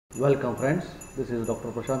Welcome friends, this is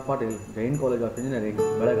Dr. Prashant Patil, Jain College of Engineering,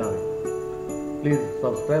 Belagavi. Please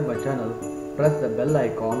subscribe my channel, press the bell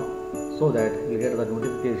icon so that you get the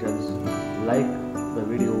notifications, like the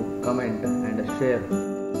video, comment and share.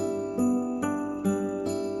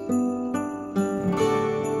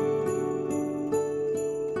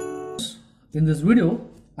 In this video,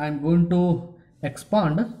 I am going to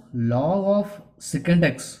expand log of secant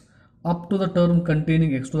x up to the term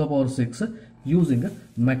containing x to the power 6 using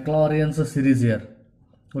Maclaurin's series here.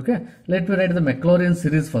 Okay, let me write the Maclaurin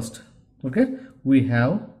series first. Okay, we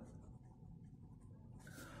have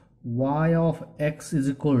y of x is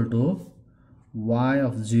equal to y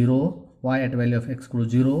of 0, y at value of x equal to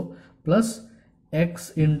 0 plus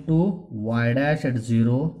x into y dash at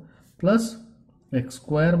 0 plus x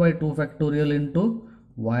square by 2 factorial into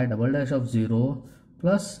y double dash of 0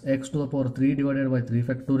 plus x to the power 3 divided by 3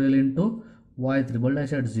 factorial into y triple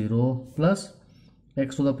dash at 0 plus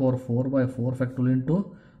x to the power 4 by 4 factorial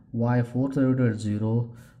into y fourth derivative at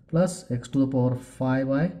 0 plus x to the power 5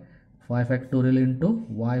 by 5 factorial into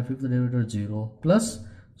y fifth derivative at 0 plus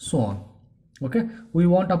so on. Okay, we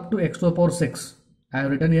want up to x to the power 6. I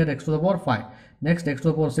have written here x to the power 5. Next x to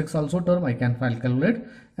the power 6 also term I can calculate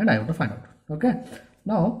and I have to find out. Okay,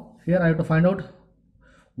 now here I have to find out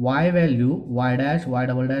y value, y dash, y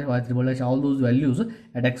double dash, y triple dash, all those values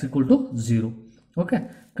at x equal to 0. Okay,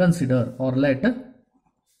 consider or let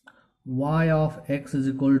y of x is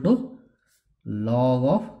equal to log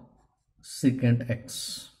of secant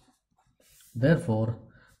x. Therefore,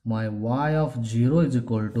 my y of 0 is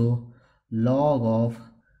equal to log of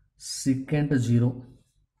secant 0.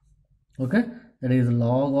 Okay, that is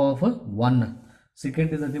log of 1.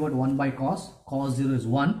 Secant is nothing but 1 by cos. Cos 0 is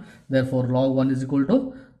 1. Therefore, log 1 is equal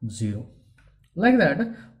to 0. Like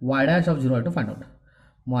that, y dash of 0 I have to find out.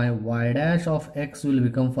 My y dash of x will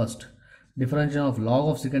become first. Differential of log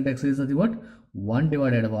of secant x is nothing but 1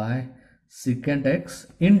 divided by secant x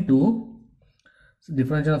into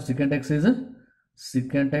differential of secant x is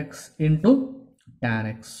secant x into tan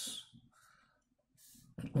x.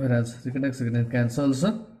 Whereas secant x cancels.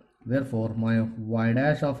 Therefore, my y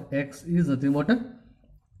dash of x is nothing but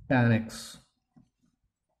tan x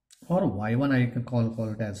or y1 I can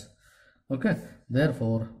call it as. Okay,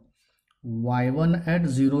 therefore y1 at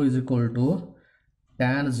 0 is equal to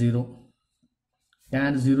tan 0.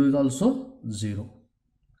 Tan 0 is also 0.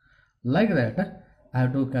 Like that, I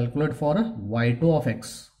have to calculate for y2 of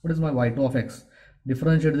x. What is my y2 of x?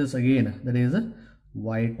 Differentiate this again. That is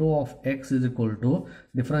y2 of x is equal to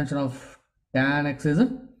differential of tan x is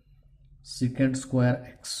secant square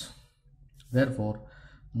x. Therefore,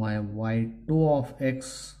 my y2 of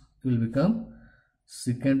x will become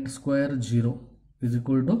secant square 0 is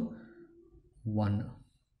equal to 1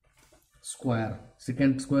 square.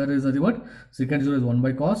 Secant square is what? Secant 0 is 1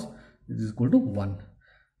 by cos. It is equal to 1.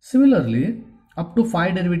 Similarly, up to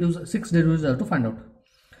 5 derivatives, 6 derivatives I have to find out.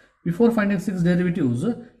 Before finding 6 derivatives,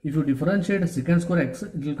 if you differentiate secant square x,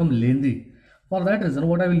 it will become lengthy. For that reason,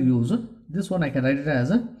 what I will use, this one I can write it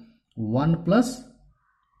as 1 plus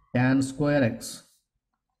tan square x.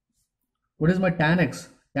 What is my tan x?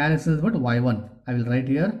 Tan x is what? y1. I will write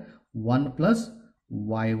here 1 plus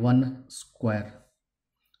y1 square.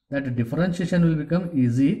 That differentiation will become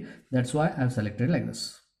easy. That's why I have selected like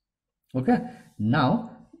this. Okay.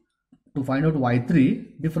 Now, to find out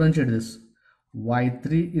y3, differentiate this.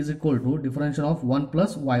 y3 is equal to differential of 1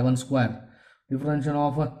 plus y1 square. Differential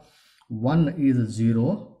of 1 is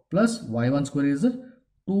 0 plus y1 square is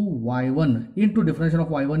 2y1 into differential of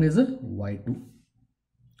y1 is y2.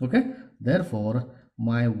 Okay. Therefore,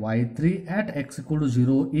 my y3 at x equal to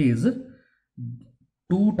 0 is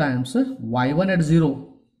 2 times y1 at 0.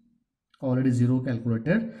 Already 0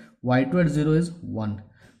 calculated. y2 at 0 is 1.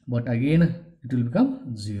 But again, it will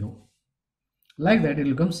become 0. Like that, it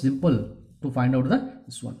will become simple to find out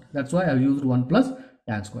this one. That's why I have used 1 plus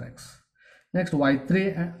tan square x. Next,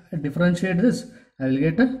 y3, differentiate this. I will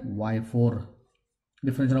get y4.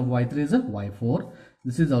 Differential of y3 is y4.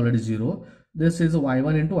 This is already 0. This is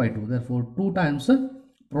y1 into y2. Therefore, 2 times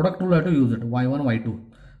product rule I have to use it. y1,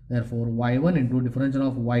 y2. Therefore, y1 into differential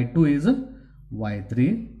of y2 is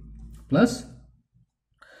y3 plus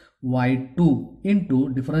y2 into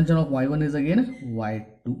differential of y1 is again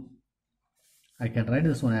y2. I can write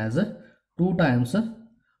this one as 2 times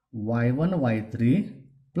y1 y3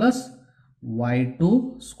 plus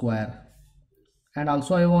y2 square. And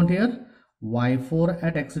also I want here y4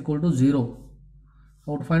 at x equal to 0.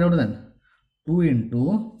 How to find out then? 2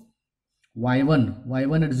 into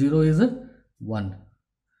y1 at 0 is 1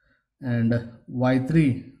 and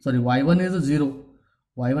y1 is 0.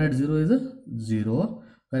 y1 at 0 is 0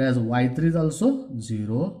 whereas y3 is also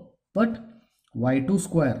 0, but y2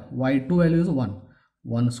 square, y2 value is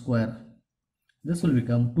 1 square. This will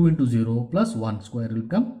become 2 into 0 plus 1 square will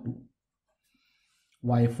become 2.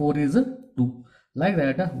 y4 is 2. Like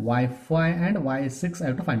that, y5 and y6 I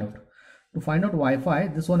have to find out. To find out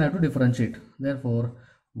y5, this one I have to differentiate. Therefore,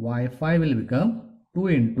 y5 will become 2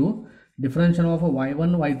 into differential of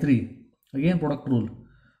y1, y3. Again product rule.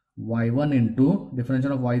 y1 into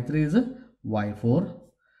differential of y3 is y4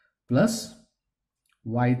 plus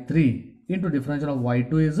y3 into differential of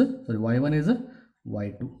y2 is, y1 is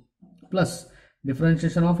y2 plus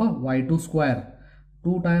differentiation of y2 square,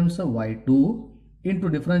 2 times y2 into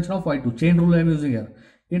differential of y2, chain rule I am using here,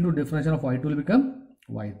 into differential of y2 will become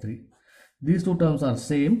y3. These two terms are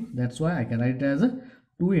same, that's why I can write it as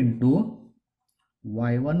 2 into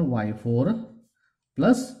y1 y4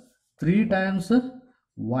 plus 3 times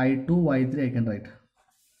y2 y3 I can write.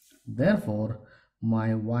 Therefore, my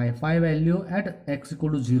y5 value at x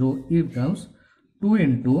equal to 0 becomes 2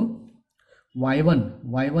 into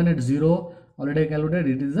y1 at 0 already calculated,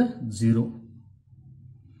 it is 0.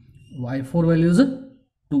 y4 value is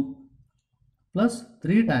 2 plus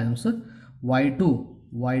 3 times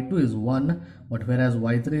y2 is 1, but whereas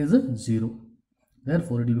y3 is 0.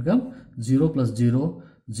 Therefore, it will become 0 plus 0,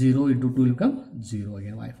 0 into 2 will become 0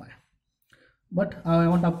 again, y5. But I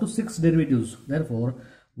want up to 6 derivatives. Therefore,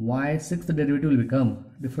 y6th derivative will become,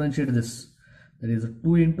 differentiate this, that is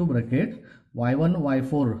 2 into bracket y1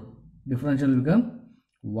 y4 differential will become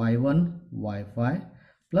y1 y5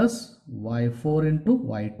 plus y4 into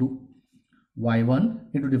y2.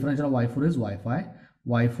 y1 into differential of y4 is y5,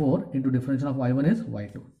 y4 into differential of y1 is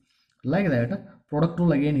y2. Like that, product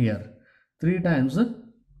rule again here, 3 times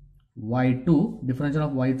y2 differential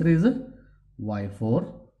of y3 is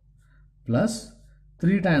y4 plus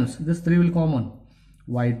 3 times, this 3 will common,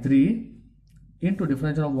 y3 into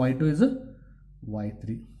differential of y2 is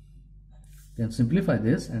y3. Then simplify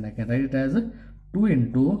this and I can write it as 2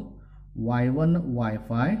 into y1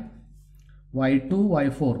 y5 y2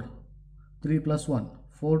 y4, 3 plus 1,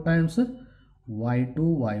 4 times y2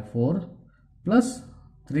 y4 plus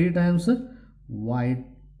 3 times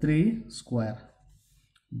y3 square.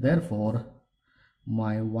 Therefore,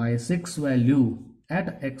 my y6 value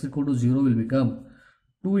at x equal to 0 will become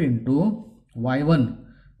 2 into y1,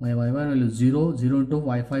 my y1 value is 0, 0 into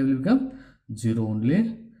y5 will become 0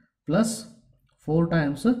 only, plus 4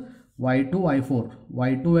 times y2 y4,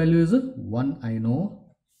 y2 value is 1 I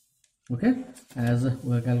know, okay, as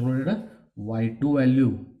we have calculated y2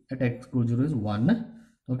 value at x equal to 0 is 1,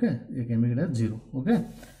 okay, you can make it as 0, okay.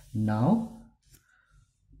 Now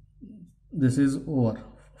this is over,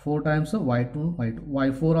 4 times y2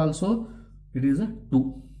 y4 also it is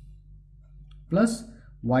 2 plus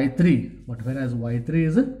y3, but whereas y3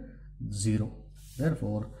 is 0,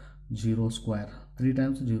 therefore 0 square, 3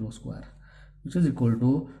 times 0 square, which is equal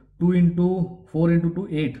to 2 into 4 into 2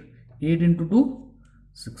 8, 8 into 2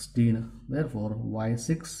 16, therefore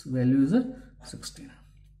y6 value is 16.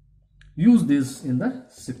 Use this in the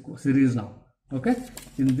series now, okay.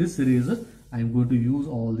 In this series I am going to use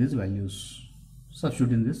all these values,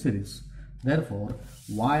 substitute in this series. Therefore,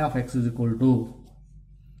 y of x is equal to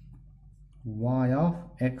y of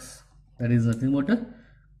x, that is nothing but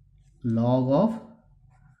log of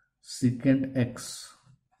secant x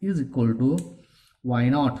is equal to y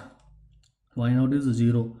naught is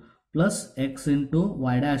 0 plus x into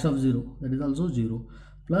y dash of 0, that is also 0,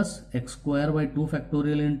 plus x square by 2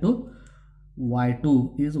 factorial into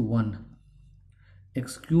y2 is 1,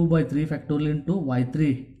 x cube by 3 factorial into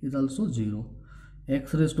y3 is also 0,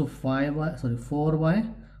 x raised to 4 by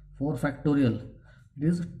 4 factorial it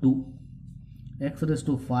is 2, x raised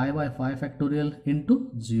to 5 by 5 factorial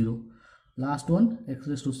into 0, last one x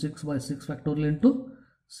raised to 6 by 6 factorial into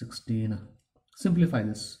 16. Simplify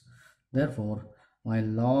this. Therefore, my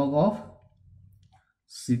log of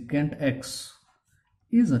secant x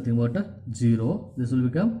is nothing but 0. This will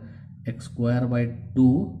become x square by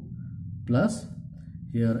 2 plus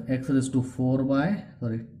here x raised to 4 by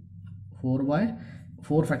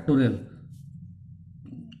 4 factorial,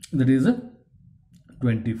 that is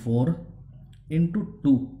 24 into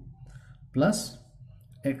 2 plus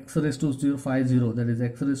x raised to 50, that is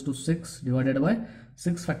x raised to 6 divided by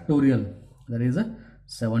 6 factorial, that is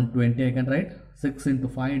 720. I can write 6 into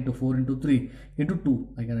 5 into 4 into 3 into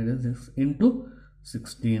 2, I can write 6 into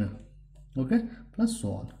 16, okay, plus so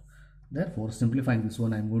on. Therefore, simplifying this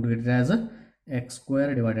one, I am going to get it as x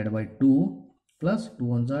square divided by 2 plus 2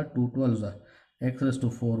 ones are 2 12s are x raised to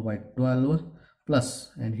 4 by 12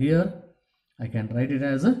 plus, and here I can write it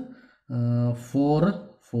as 4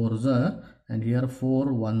 4s are, and here 4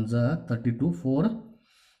 1s are 32, 4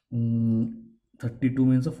 32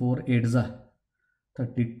 means 4 8s are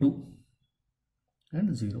 32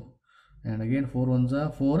 and 0, and again 4 1s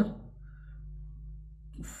are 4,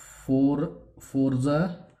 4 4s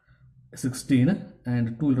are 16,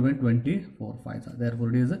 and 2 will remain 20, 4 5s are. Therefore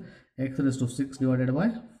it is x raised to 6 divided by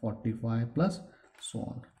 45 plus so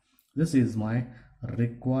on. This is my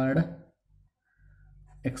required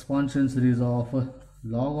expansion series of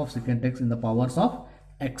log of secant x in the powers of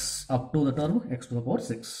x up to the term x to the power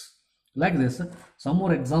 6. Like this, some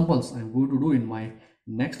more examples I am going to do in my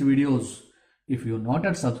next videos. If you not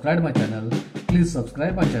yet subscribed my channel, please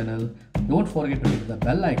subscribe my channel. Don't forget to hit the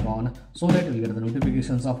bell icon so that you will get the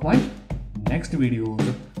notifications of my next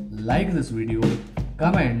videos. Like this video,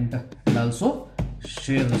 comment, and also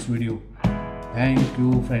share this video. Thank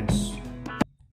you friends.